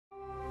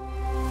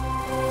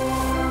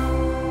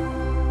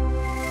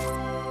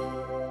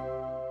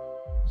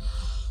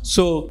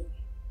So,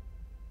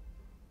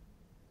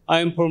 I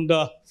am from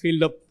the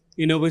field of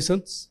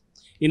innovations.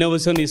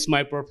 Innovation is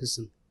my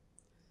profession.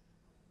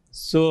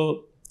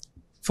 So,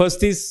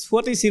 first is,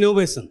 what is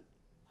innovation?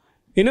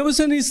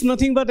 Innovation is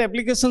nothing but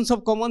applications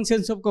of common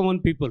sense of common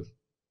people.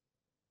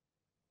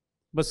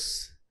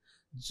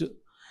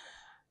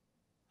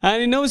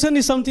 And innovation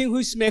is something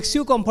which makes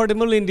you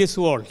comfortable in this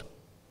world.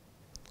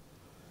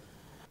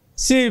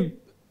 See,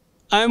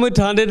 I am with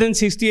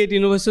 168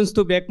 innovations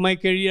to back my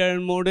career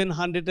and more than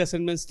 100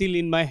 assignments still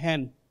in my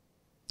hand.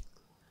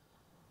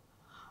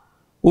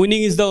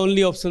 Winning is the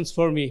only option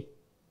for me.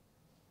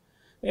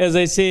 As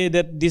I say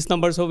that these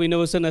numbers of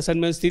innovation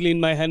assignments still in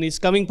my hand is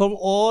coming from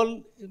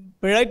all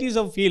varieties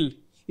of field.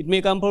 It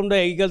may come from the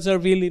agriculture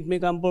field, it may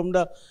come from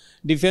the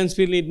defense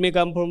field, it may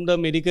come from the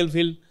medical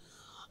field.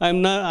 I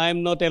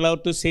am not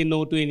allowed to say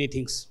no to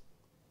anything.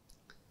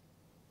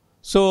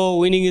 So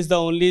winning is the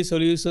only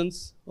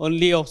solutions,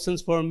 only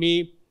options for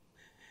me,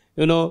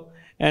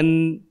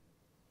 and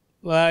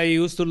I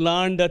used to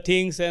learn the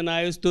things and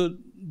I used to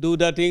do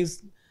the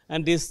things,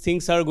 and these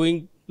things are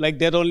going like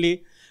that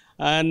only.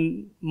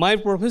 And my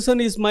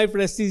profession is my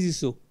prestige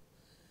issue.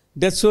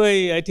 That's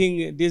why I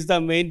think this is the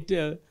main,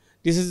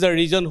 this is the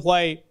reason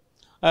why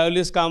I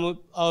always come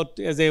out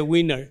as a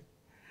winner.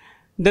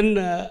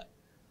 Then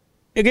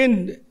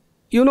again,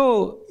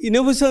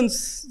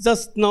 innovations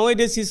just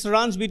nowadays is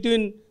runs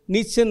between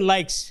niche and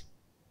likes.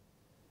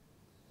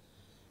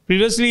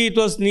 Previously it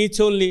was niche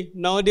only.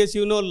 Nowadays,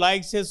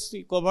 likes has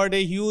covered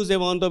a huge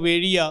amount of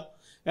area,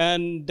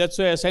 and that's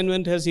why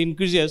assignment has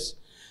increases.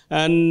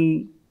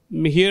 And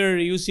here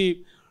you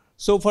see,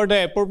 so for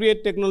the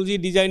appropriate technology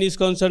design is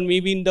concerned, me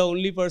being the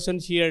only person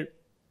here,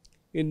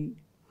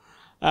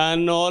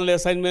 and all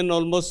assignment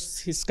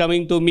almost is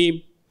coming to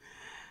me.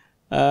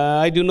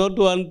 I do not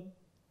want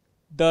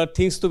the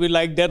things to be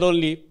like that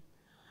only,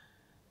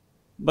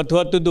 but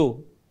what to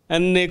do?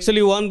 And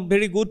actually one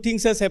very good thing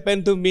has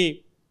happened to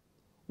me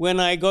when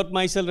I got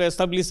myself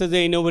established as an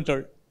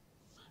innovator.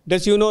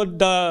 That's,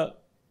 the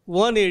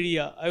one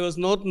area I was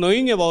not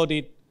knowing about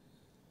it,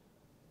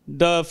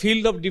 the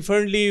field of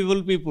differently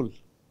able people.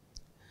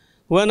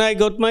 When I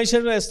got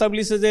myself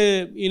established as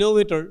an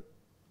innovator,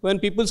 when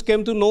people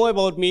came to know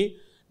about me,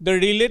 the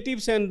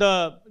relatives and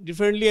the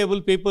differently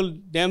able people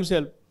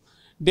themselves,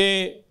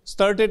 they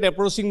started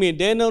approaching me.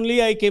 Then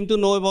only I came to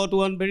know about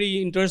one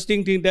very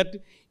interesting thing that,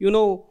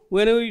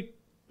 when we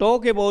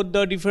talk about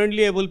the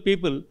differently able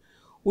people,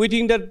 we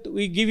think that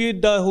we give you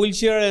the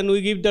wheelchair and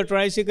we give the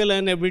tricycle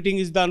and everything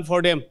is done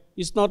for them.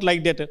 It's not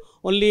like that.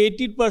 Only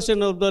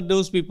 80% of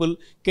those people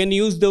can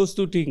use those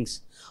two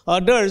things.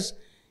 Others,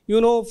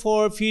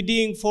 for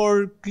feeding,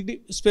 for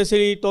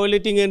especially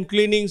toileting and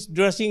cleaning,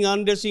 dressing,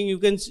 undressing, you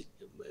can,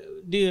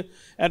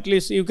 at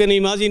least you can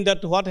imagine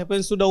that what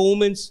happens to the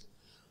women's,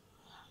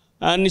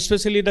 and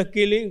especially the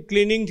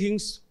cleaning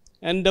things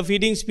and the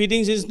feedings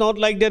is not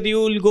like that you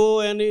will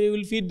go and you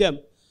will feed them.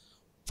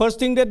 First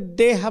thing that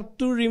they have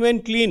to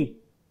remain clean.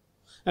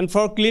 And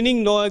for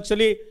cleaning, no,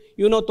 actually,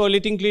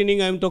 toileting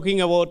cleaning I'm talking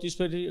about,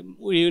 especially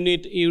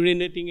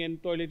urinating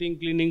and toileting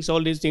cleanings,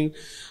 all these things.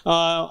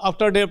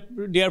 After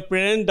their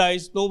parent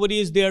dies, nobody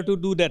is there to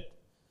do that.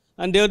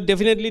 And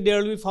definitely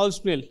there will be foul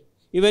smell.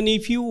 Even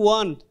if you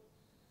want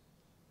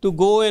to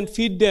go and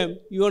feed them,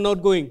 you are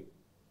not going.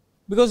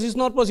 Because it's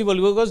not possible,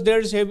 because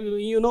there's,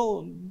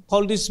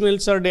 all these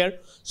smells are there.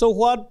 So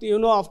what,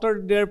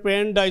 after their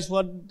parent dies,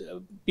 what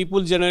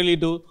people generally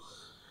do,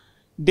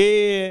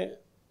 they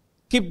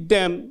keep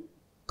them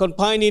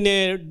confined in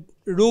a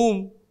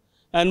room,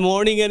 and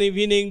morning and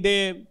evening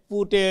they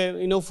put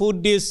a,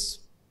 food dish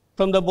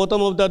from the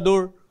bottom of the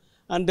door,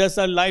 and that's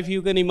a life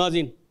you can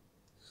imagine.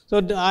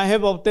 So I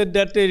have opted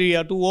that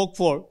area to work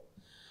for,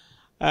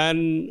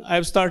 and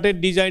I've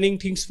started designing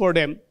things for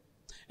them.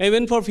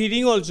 Even for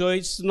feeding also,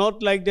 it's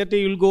not like that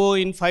you will go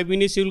in 5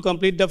 minutes, you will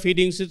complete the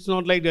feedings. It's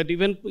not like that.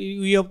 Even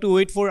we have to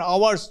wait for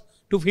hours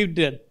to feed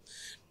them.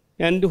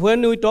 And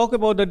when we talk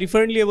about the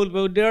differently able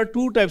people, there are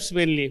two types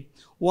mainly.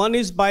 One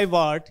is by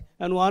birth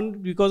and one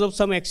because of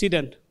some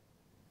accident.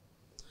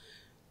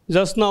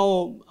 Just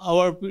now,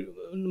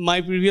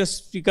 my previous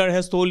speaker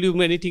has told you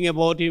many things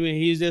about him.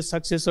 He is a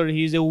successor,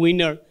 he is a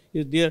winner.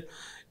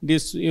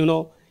 This,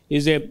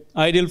 is an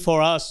ideal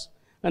for us.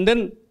 And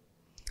then,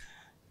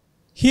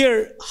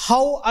 here,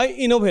 how I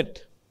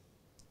innovate.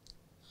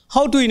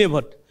 How to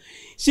innovate?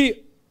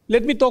 See,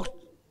 let me talk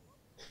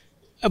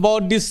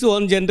about this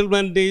one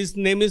gentleman. His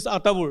name is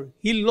Atabur.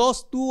 He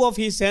lost 2 of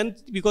his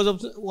hands because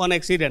of one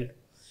accident.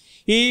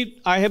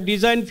 I have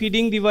designed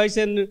feeding device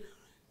and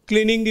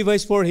cleaning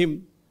device for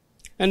him,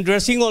 and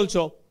dressing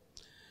also.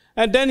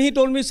 And then he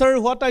told me, sir,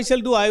 what I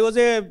shall do? I was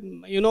a,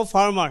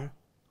 farmer.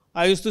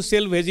 I used to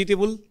sell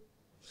vegetable.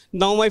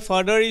 Now my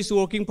father is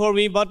working for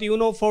me, but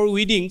for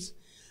weddings,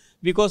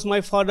 because my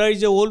father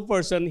is an old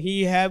person,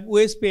 he have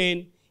waist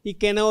pain, he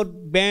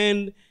cannot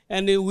bend,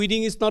 and the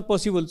weeding is not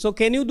possible. So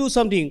can you do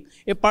something?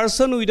 A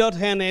person without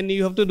hand and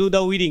you have to do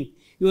the weeding.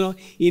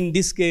 In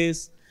this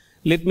case,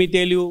 Let me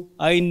tell you,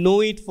 I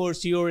know it for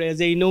sure as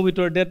an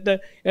innovator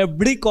that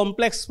every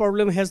complex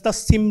problem has the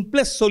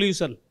simplest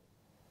solution.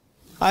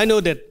 I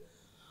know that.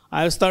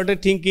 I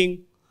started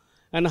thinking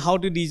and how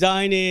to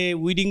design a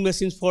weeding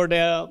machine for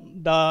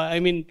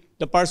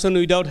the person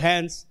without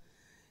hands.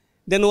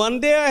 Then one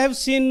day I have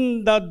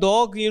seen the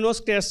dog,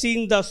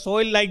 scratching the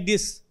soil like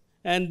this.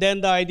 And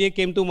then the idea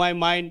came to my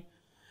mind.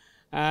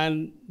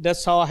 And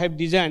that's how I have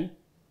designed.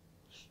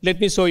 Let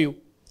me show you.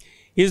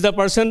 He's the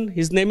person,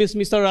 his name is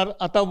Mr.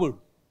 Atabur.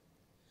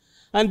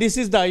 And this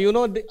is I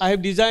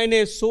have designed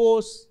a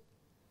source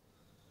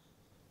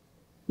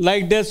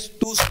like this,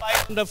 2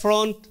 spikes on the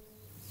front.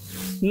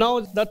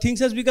 Now the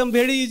things has become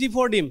very easy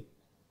for him.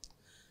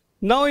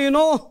 Now,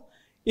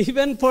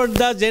 even for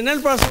the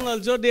general person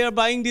also, they are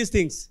buying these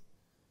things.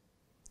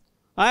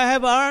 I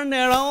have earned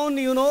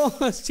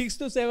around, 6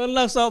 to 7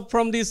 lakhs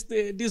from this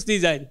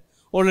design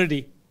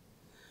already.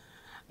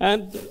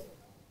 And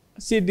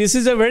see, this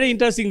is a very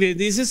interesting thing.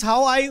 This is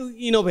how I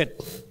innovate.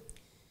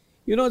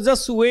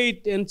 Just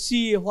wait and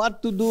see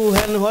what to do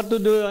and what to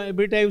do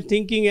every time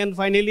thinking, and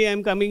finally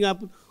I'm coming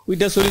up with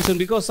the solution,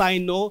 because I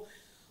know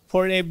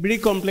for every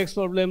complex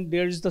problem,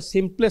 there is the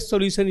simplest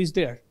solution is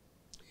there.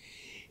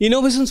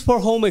 Innovations for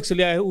home,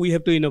 actually, we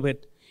have to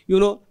innovate.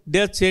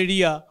 That's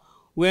area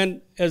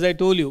when, as I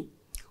told you,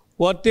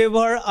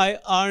 whatever I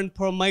earned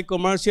from my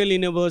commercial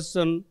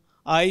innovation,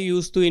 I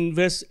used to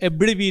invest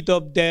every bit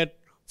of that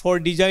for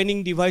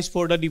designing device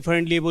for the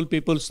different level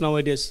peoples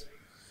nowadays.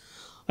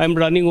 I'm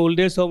running old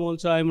age home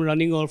also, I'm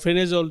running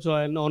orphanage also,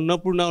 and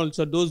Annapurna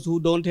also. Those who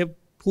don't have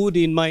food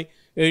in my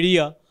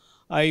area,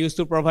 I used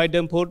to provide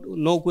them food,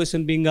 no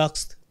question being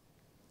asked.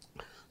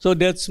 So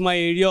that's my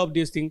area of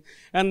this thing.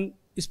 And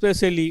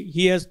especially,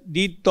 he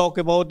did talk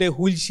about a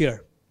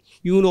wheelchair.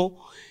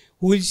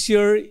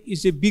 Wheelchair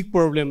is a big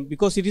problem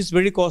because it is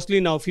very costly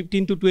now,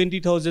 15 to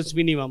 20,000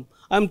 minimum.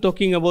 I'm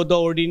talking about the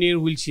ordinary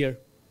wheelchair.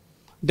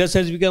 That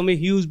has become a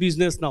huge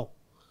business now.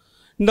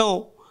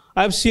 Now,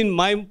 I've seen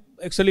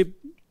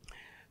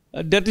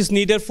that is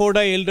needed for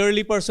the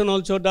elderly person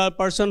also, the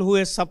person who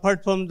has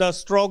suffered from the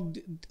stroke,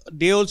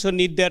 they also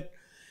need that.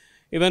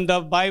 Even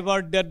the by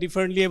birth, that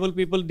differently able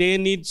people, they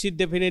need it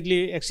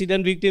definitely.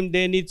 Accident victim,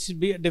 they need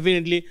it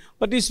definitely.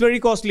 But it's very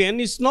costly and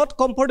it's not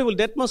comfortable,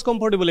 that much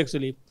comfortable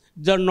actually.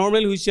 The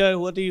normal wheelchair,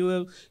 what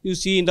you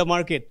see in the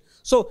market.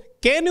 So,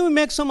 can you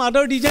make some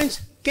other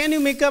designs? Can you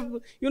make up,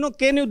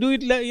 can you do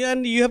it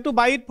and you have to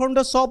buy it from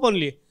the shop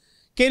only?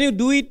 Can you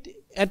do it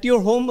at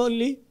your home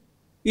only?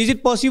 Is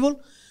it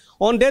possible?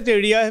 On that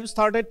area, I have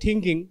started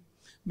thinking,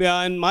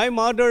 and my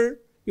mother,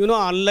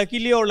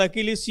 unluckily or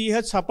luckily, she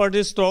had suffered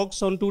a stroke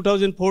on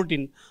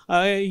 2014.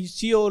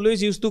 She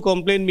always used to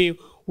complain me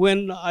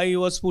when I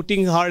was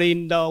putting her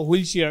in the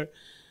wheelchair.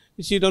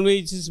 She told me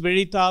it is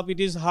very tough, it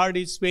is hard,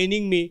 it's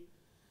paining me.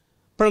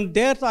 From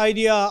that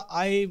idea,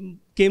 I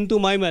came to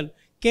my mind,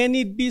 can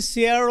it be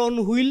chair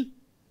on wheel,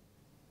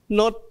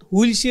 not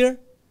wheelchair?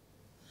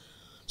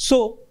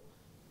 So,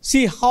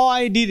 see how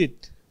I did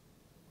it.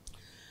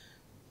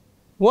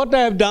 What I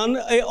have done,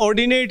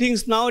 ordinary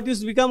things, now it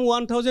has become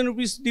 1,000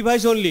 rupees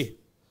device only.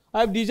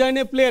 I have designed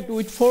a plate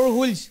with 4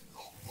 wheels,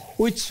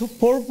 with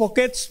 4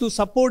 pockets to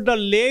support the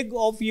leg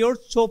of your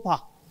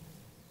sofa.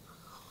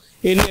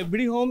 In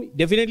every home,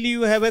 definitely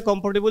you have a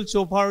comfortable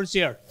sofa or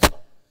chair.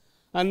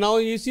 And now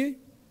you see,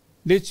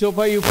 this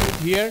sofa you put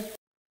here.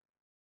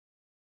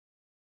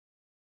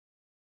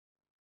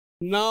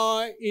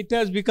 Now it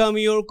has become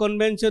your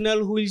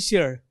conventional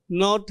wheelchair.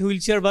 Not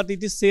wheelchair, but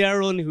it is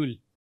chair on wheel.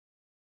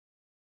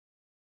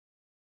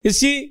 You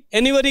see,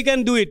 anybody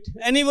can do it.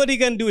 Anybody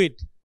can do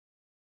it.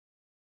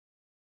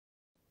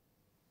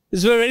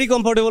 It's very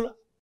comfortable.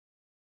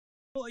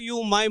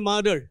 My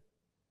mother,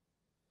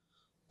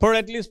 for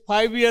at least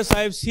 5 years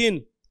I have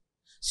seen,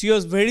 she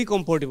was very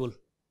comfortable.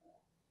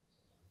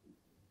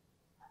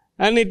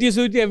 And it is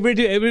with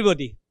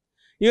everybody.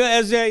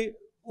 As I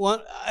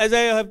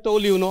have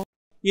told you,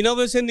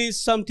 innovation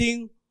is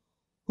something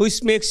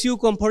which makes you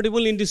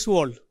comfortable in this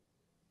world.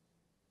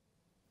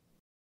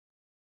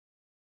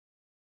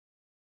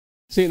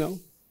 See now,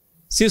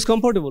 she is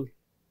comfortable,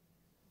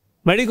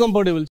 very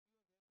comfortable.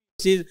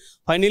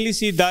 Finally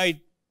she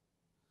died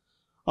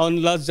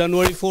on last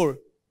January 4.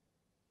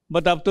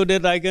 But after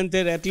that I can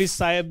say at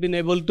least I have been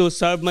able to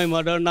serve my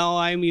mother. Now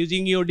I am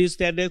using this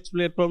TEDx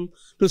platform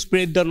to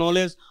spread the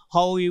knowledge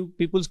how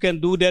people can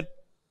do that.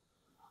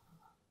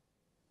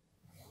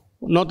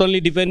 Not only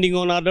depending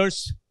on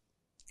others.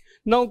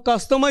 Now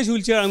customized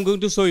wheelchair I am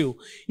going to show you.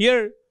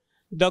 Here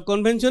the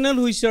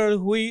conventional wheelchair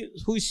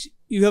which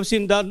you have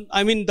seen that,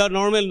 I mean the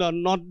normal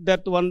one, not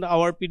that one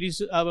our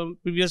previous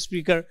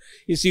speaker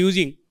is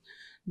using.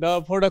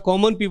 For the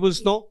common people,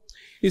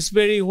 it's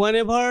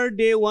whenever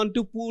they want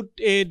to put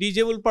a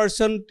disabled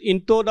person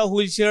into the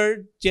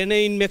wheelchair,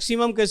 in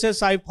maximum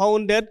cases I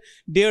found that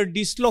they are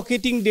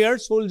dislocating their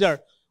shoulder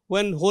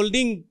when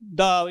holding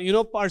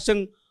the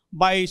person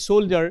by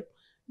shoulder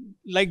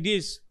like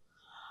this.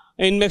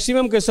 In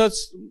maximum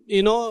cases,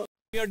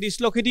 they are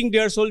dislocating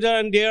their shoulder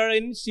and they are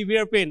in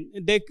severe pain.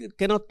 They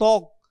cannot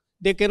talk.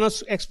 they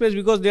cannot express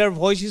because their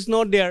voice is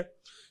not there.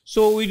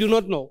 So we do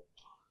not know.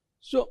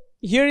 So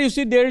here you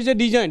see there is a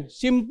design,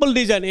 simple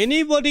design.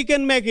 Anybody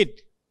can make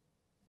it.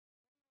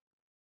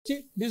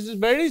 See, this is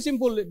very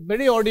simple,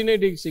 very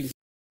ordinary thing.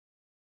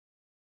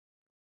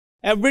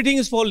 Everything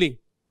is folding.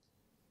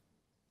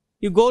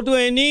 You go to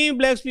any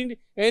blacksmith,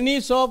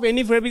 any shop,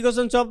 any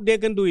fabrication shop, they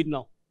can do it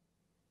now.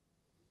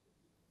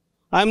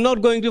 I'm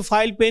not going to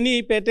file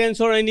penny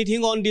patents or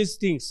anything on these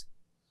things.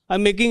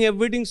 I'm making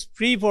everything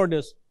free for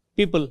this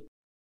people.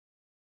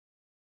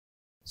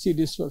 See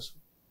this first.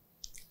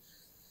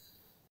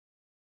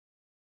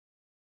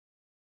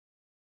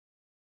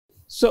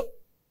 So,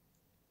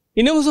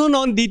 innovation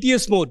on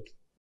DTS mode,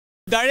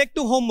 direct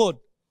to home mode.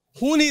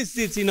 Who needs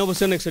this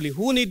innovation actually?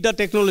 Who needs the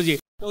technology?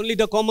 Only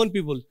the common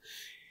people.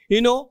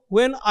 You know,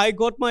 when I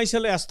got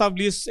myself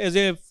established as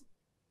a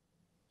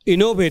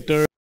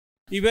innovator,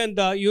 even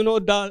the, you know,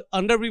 the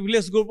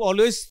underprivileged group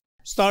always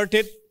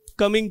started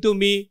coming to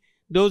me.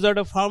 Those are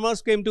the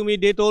farmers came to me.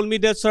 They told me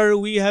that, sir,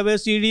 we have a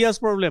serious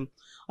problem.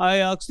 I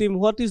asked him,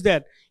 what is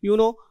that? You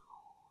know,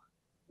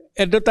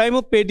 at the time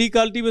of paddy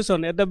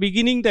cultivation, at the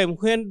beginning time,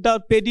 when the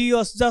paddy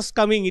was just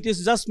coming, it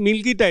is just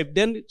milky type.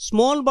 Then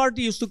small bird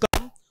used to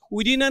come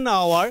within an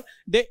hour.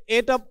 They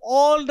ate up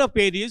all the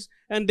paddies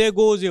and they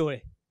goes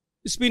away.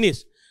 Spinach.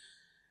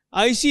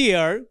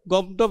 ICAR,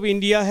 Government of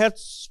India,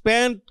 has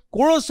spent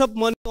crores of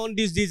money on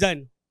this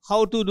design.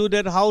 How to do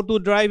that, how to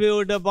drive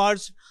away the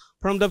birds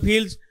from the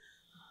fields.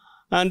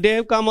 And they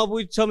have come up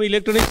with some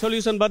electronic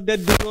solution, but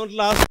that do not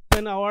last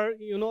when our,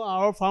 you know,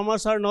 our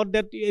farmers are not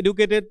that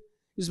educated.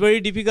 It's very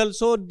difficult.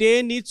 So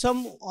they need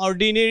some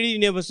ordinary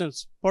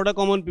innovations for the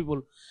common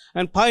people.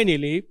 And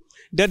finally,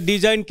 that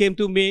design came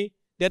to me,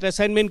 that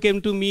assignment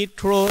came to me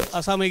through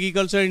Assam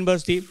Agriculture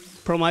University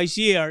from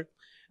ICAR.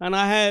 And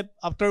I have,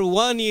 after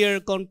 1 year,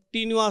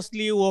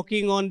 continuously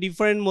working on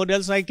different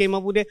models, I came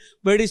up with a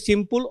very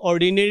simple,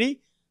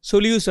 ordinary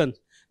solution.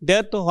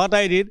 That's what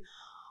I did.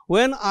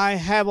 When I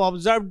have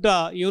observed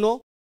the, you know,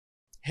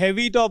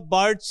 habit of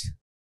birds,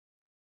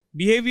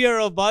 behavior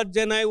of birds,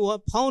 then I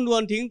found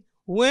one thing.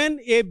 When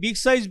a big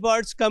size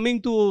birds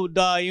coming to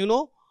the, you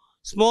know,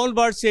 small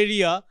birds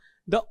area,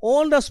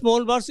 all the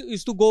small birds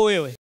used to go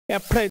away.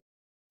 After,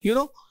 you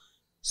know,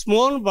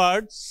 small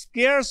birds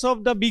scares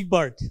of the big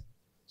bird.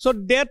 So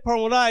that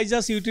formula I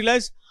just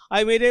utilized.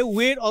 I made a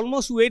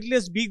almost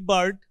weightless big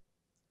bird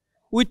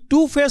with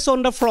two faces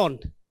on the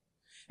front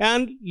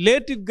and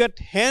let it get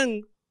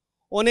hang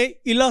on a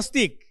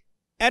elastic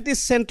at its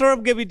center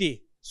of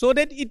gravity so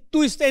that it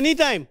twists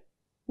anytime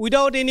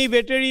without any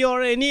battery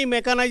or any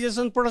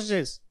mechanization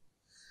process.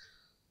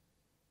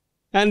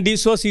 And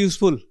this was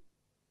useful.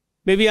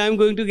 Maybe I'm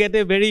going to get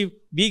a very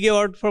big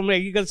award from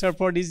agriculture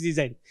for this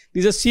design.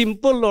 These are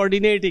simple,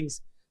 ordinary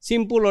things.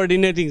 Simple,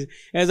 ordinary things.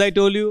 As I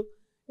told you,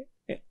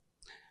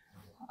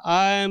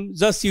 I am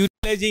just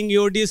utilizing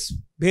this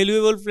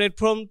valuable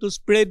platform to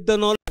spread the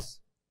knowledge.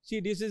 See,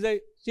 this is a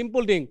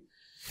simple thing.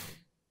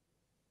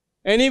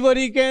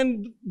 Anybody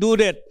can do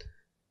that.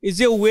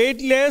 It's a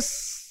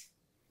weightless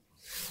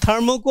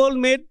thermocol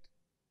made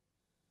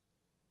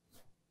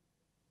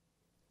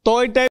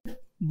toy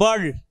type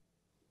bird.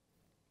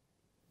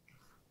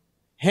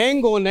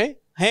 Hang on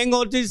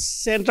the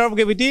center of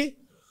gravity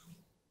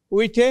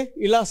with a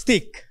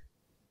elastic.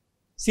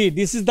 See,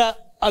 this is the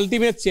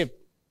ultimate shape.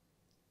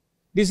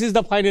 This is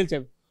the final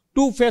shape.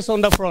 Two faces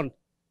on the front.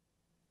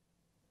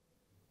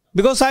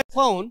 Because I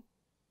found,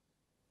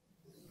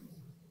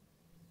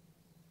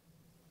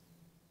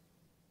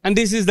 and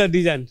this is the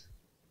design.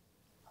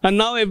 And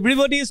now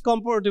everybody is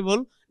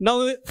comfortable.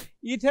 Now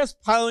it has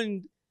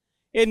found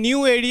a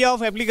new area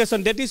of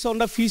application, that is on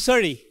the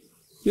fishery.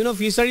 You know,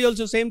 fishery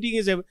also same thing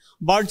is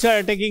birds are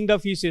attacking the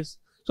fishes.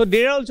 So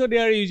there also they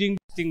are using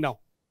this thing now.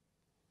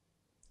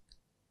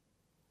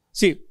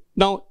 See,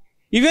 now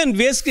even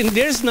waste,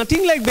 there is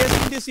nothing like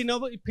waste in this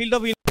field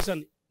of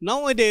innovation.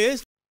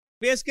 Nowadays,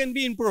 waste can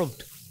be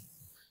improved.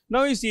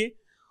 Now you see,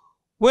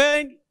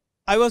 when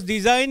I was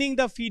designing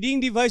the feeding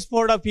device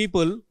for the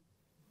people,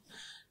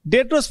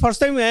 that was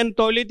first time, and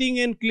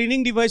toileting and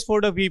cleaning device for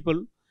the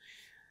people.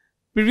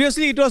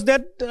 Previously, it was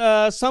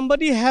that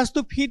somebody has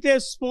to fit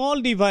a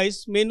small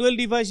device, manual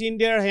device in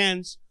their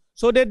hands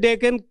so that they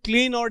can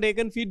clean or they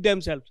can feed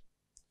themselves.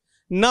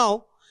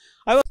 Now,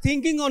 I was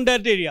thinking on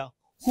that area.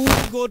 Who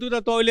will go to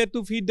the toilet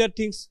to feed their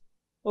things?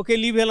 Okay,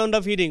 leave alone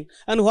the feeding.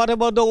 And what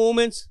about the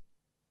women?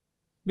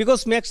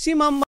 Because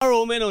maximum are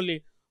women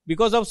only.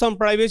 Because of some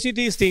privacy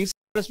things,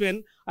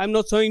 I'm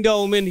not showing the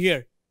women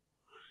here.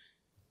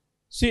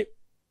 See,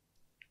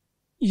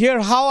 here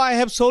how I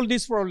have solved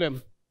this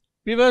problem.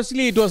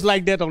 Previously, it was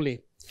like that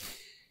only.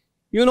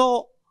 You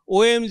know,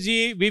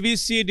 OMG,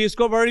 BBC,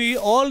 Discovery,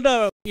 all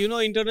the, you know,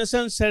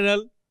 international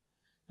channel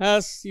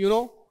has, you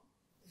know,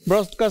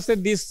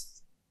 broadcasted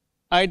these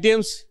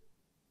items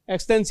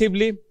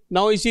extensively.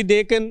 Now you see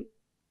they can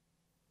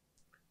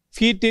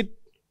feed it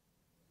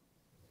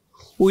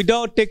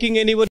without taking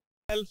anybody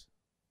else.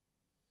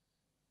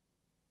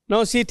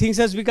 Now see, things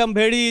has become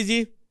very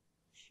easy.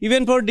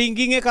 Even for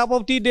drinking a cup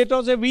of tea, that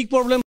was a big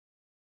problem.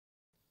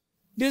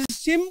 This is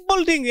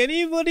simple thing.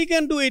 Anybody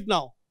can do it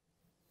now.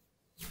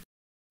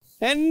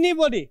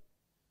 Anybody.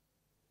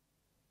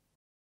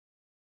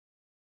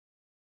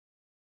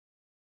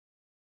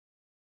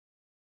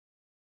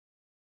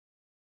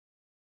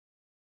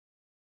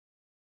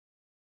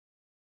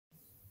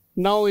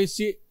 Now you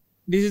see,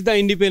 this is the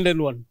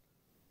independent one.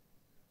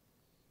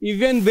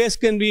 Even base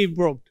can be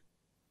improved.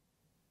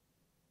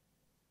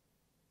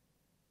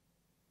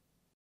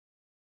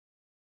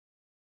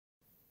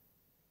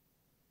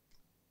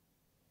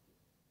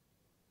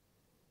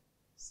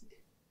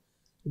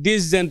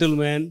 This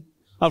gentleman,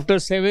 after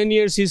 7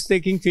 years, is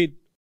taking feed.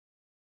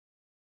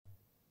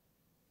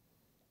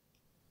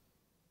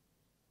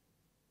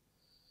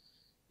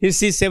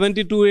 He's a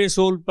 72 years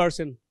old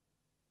person.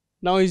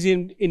 Now he's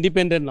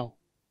independent now.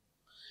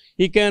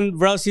 He can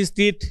brush his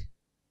teeth.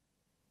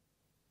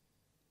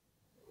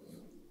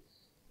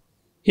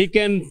 He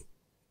can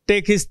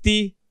take his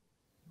tea.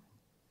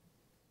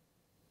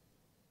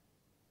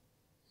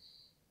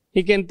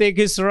 He can take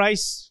his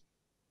rice.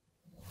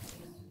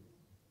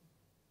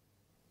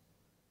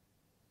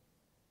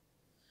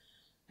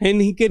 And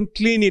he can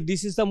clean it.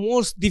 This is the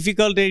most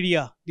difficult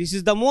area. This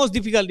is the most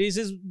difficult.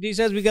 This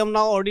has become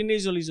now ordinary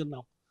solution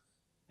now.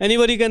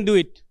 Anybody can do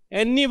it.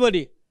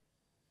 Anybody.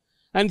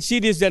 And see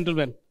this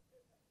gentleman.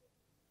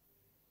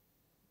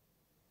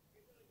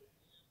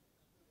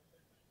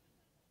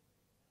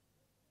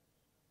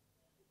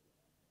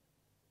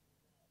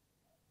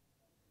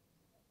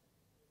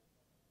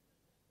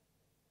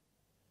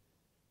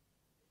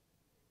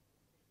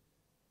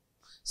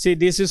 See,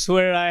 this is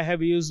where I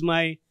have used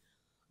my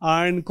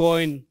iron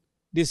coin.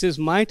 This is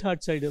my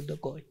third side of the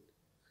coin.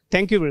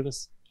 Thank you very much.